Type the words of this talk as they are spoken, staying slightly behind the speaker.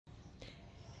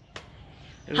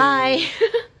Hi.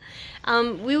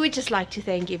 We would just like to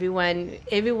thank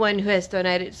everyone who has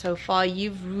donated so far.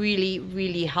 You've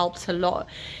really helped a lot.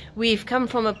 We've come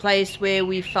from a place where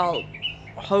we felt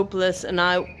hopeless, and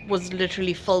I was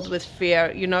literally filled with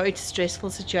fear. You know, it's a stressful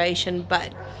situation,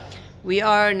 but we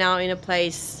are now in a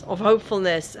place of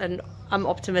hopefulness, and I'm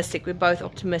optimistic. We're both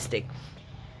optimistic.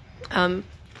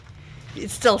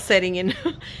 It's still setting in.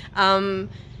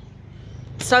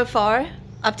 So far,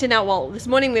 up to now, well, this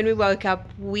morning when we woke up,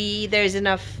 there's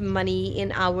enough money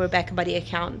in our BackaBuddy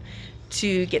account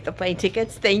to get the plane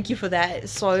tickets. Thank you for that.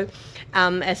 So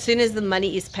as soon as the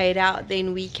money is paid out,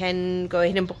 then we can go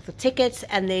ahead and book the tickets,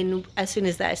 and then as soon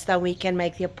as that's done, we can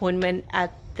make the appointment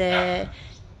at the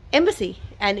embassy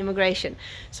and immigration.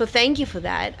 So thank you for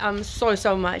that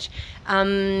so much.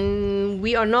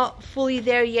 We are not fully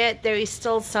there yet. There is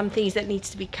still some things that needs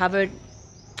to be covered,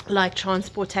 like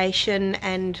transportation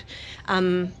and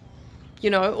you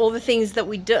know, all the things that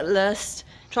we did list,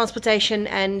 transportation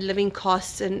and living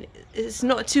costs, and it's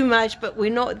not too much, but we're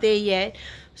not there yet.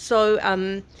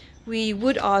 So we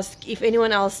would ask if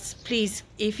anyone else, please,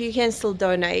 if you can still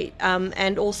donate,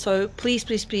 and also please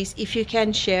if you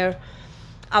can share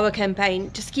our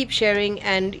campaign, just keep sharing,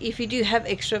 and if you do have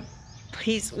extra,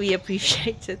 please, we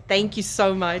appreciate it. Thank you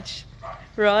so much.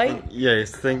 Right?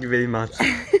 Yes, thank you very much.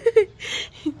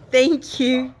 Thank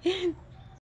you.